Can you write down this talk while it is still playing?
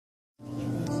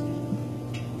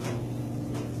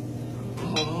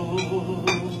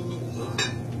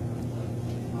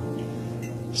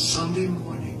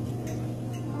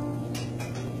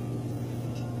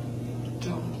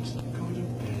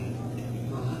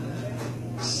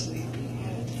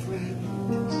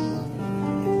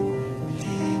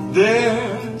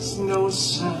There's no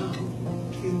sound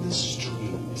in the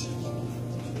street.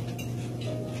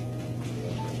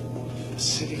 The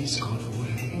city's gone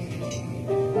away.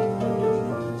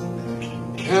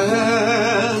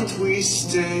 Can't we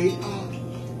stay up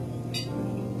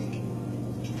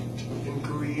and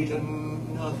greet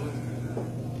another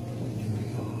New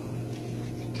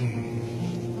York day?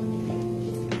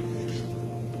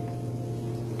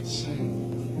 Say,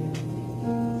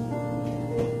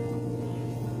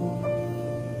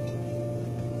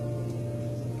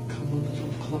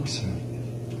 closer.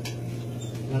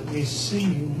 Let me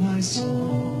sing you my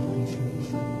song.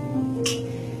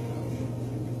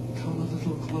 Come a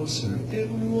little closer. It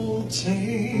won't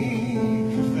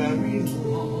take very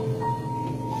long.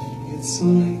 It's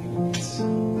late,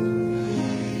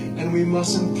 and we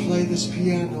mustn't play this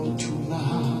piano too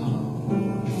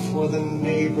loud, for the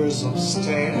neighbors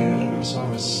upstairs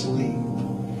are asleep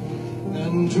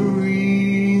and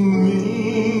dreaming.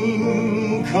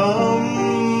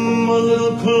 Come a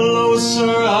little closer,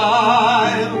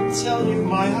 I'll tell you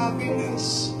my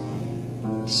happiness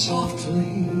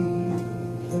softly,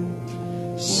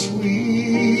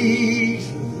 sweetly.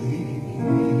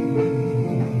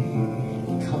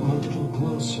 Come a little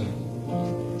closer,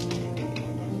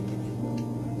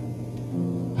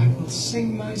 I will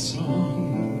sing my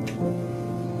song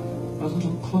a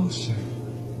little closer.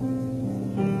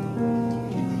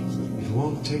 It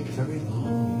won't take very long.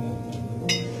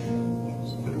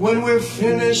 When we're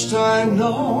finished, I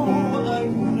know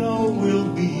we'll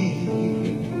be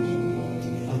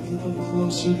a little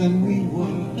closer than we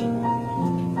were.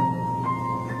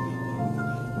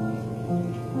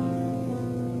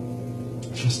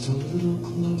 Just a little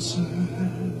closer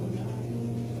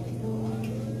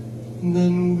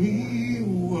than we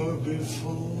were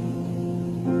before.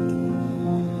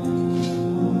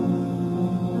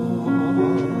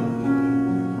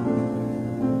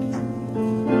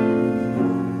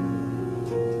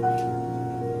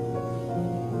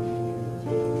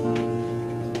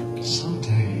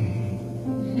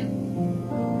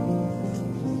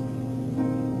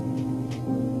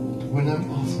 When I'm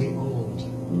awfully old,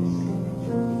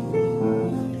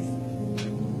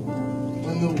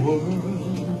 when the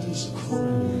world is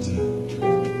cold,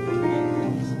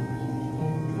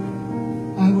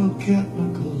 I will get a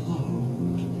glow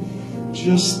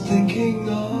just thinking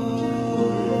of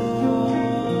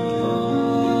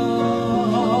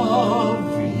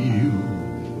you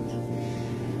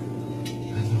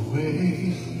and the way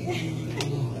you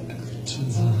look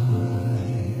tonight.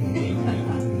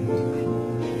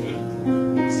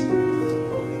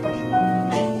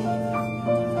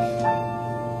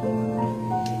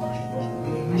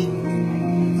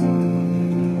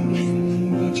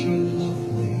 But you're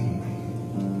lovely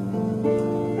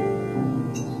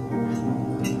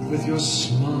with your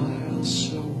smile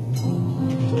so warm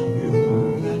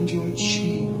and your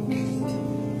cheek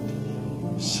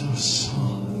so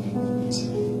soft.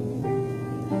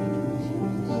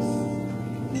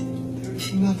 There's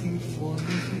nothing for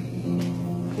me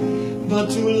but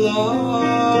to love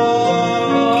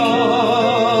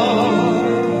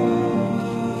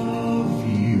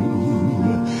you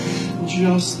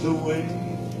just the way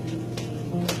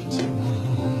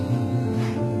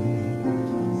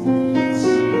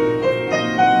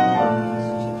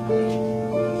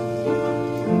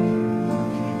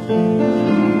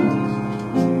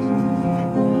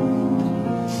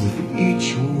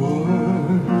each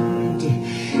word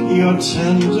your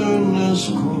tenderness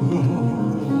grows,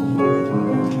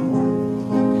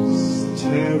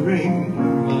 tearing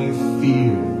my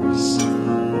fears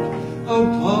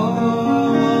apart.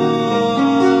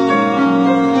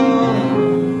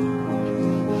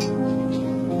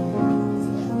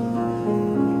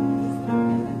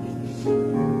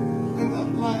 And that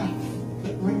laugh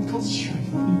that wrinkles your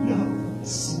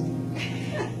nose,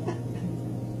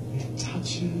 it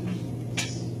touches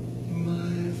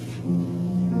my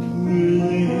foolish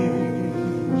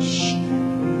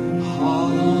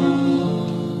heart.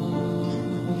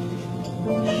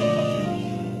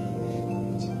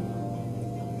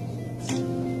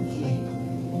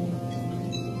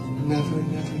 Never,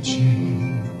 never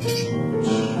change.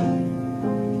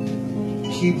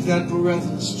 Keep that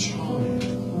breathless charm.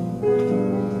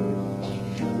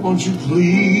 Won't you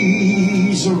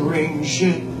please arrange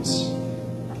it?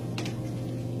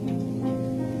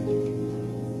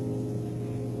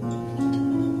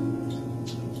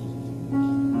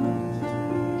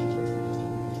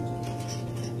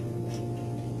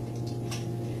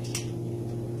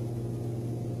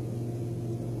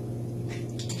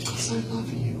 Because I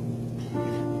love you.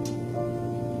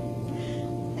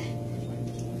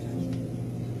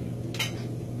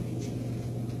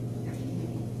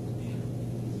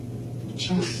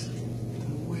 just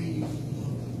the way you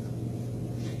look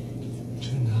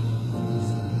tonight.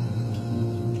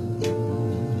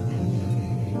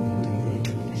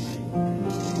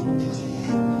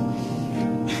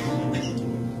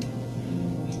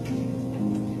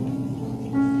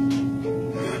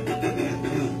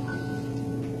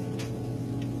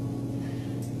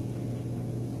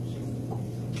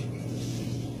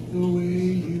 The way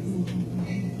you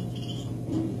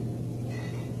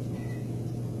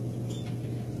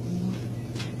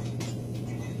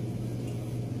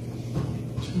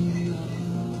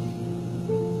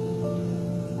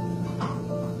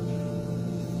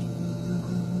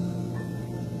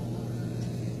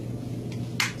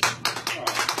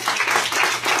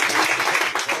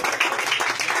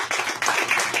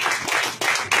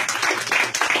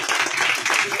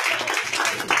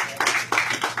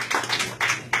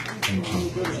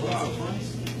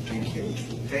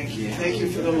Thank you. Thank you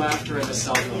for the laughter and the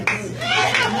cell phone.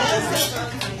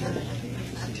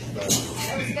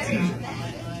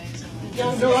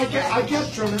 No, I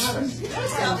get dramatic.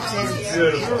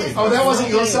 Oh, that wasn't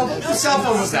your cell phone? Whose cell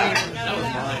phone was that? That was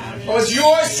mine. Oh, it's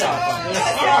your cell phone.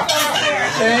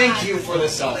 Thank you for the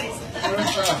cell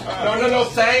phone. No,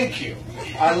 thank you.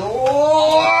 I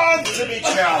love to be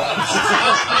challenged.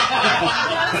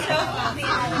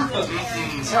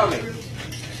 Tell me.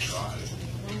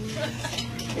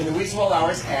 In the wee small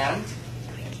hours and?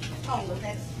 Oh, well,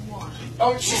 that's one.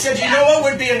 Oh, she said, you know what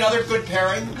would be another good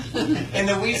pairing? In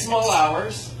the wee small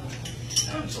hours?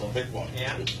 That's a big one.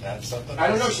 Yeah. That's something. I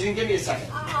don't know. She didn't give me a second.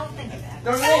 I'll think of that.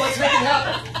 No, let's make it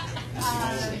happen.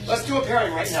 Let's do a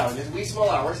pairing right now. In the wee small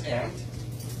hours and?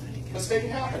 Let's make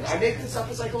it happen. I make this up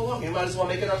as I go along. You might as well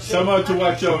make it up too. Someone to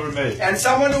watch over me. And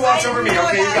someone to watch over me.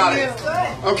 Okay, you got it.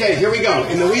 Okay, here we go.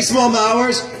 In the wee small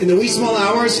hours,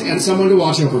 and someone to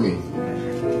watch over me.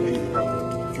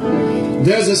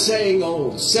 There's a saying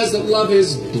old, says that love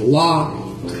is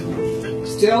blind.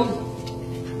 Still,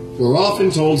 we're often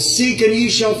told, seek and ye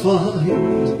shall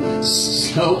find.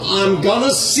 So I'm gonna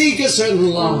seek a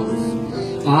certain love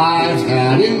I've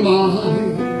had in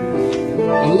mind.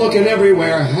 I'm looking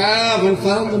everywhere, haven't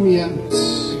found them yet.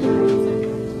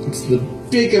 It's the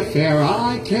big affair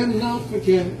I cannot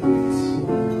forget.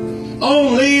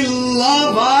 Only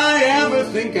love I ever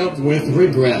think of with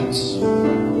regrets.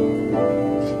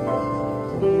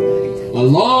 I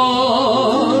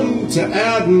long to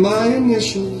add my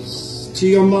initials to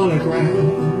your monogram.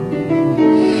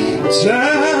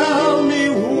 Tell me,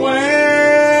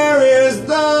 where is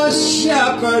the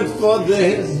shepherd for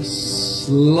this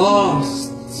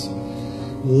lost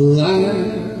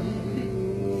lamb?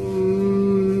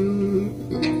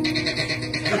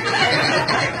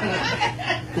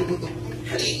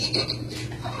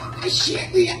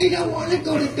 Sherry, I don't want to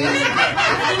go to bed.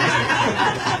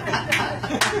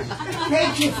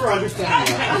 Thank you for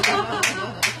understanding.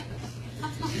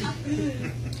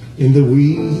 In the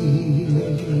wee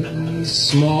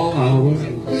small hours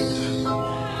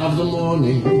of the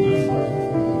morning,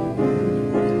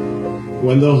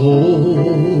 when the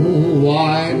whole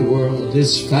wide world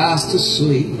is fast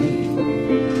asleep,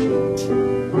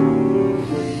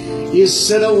 you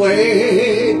sit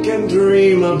awake and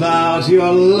dream about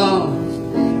your love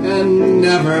and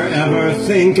never ever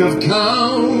think of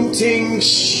counting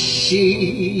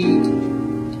sheep.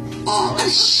 Oh,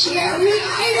 Sherry,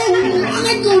 I don't want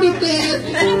to go to bed.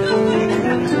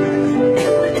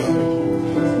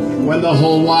 When the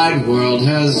whole wide world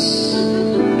has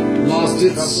lost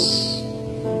its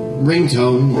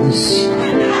ringtones,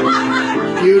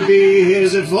 you'd be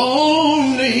his if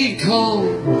only he'd call.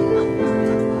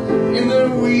 In the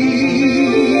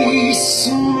wee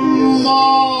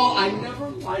small, I never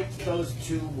liked those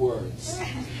two words,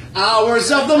 hours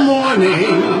of the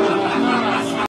morning,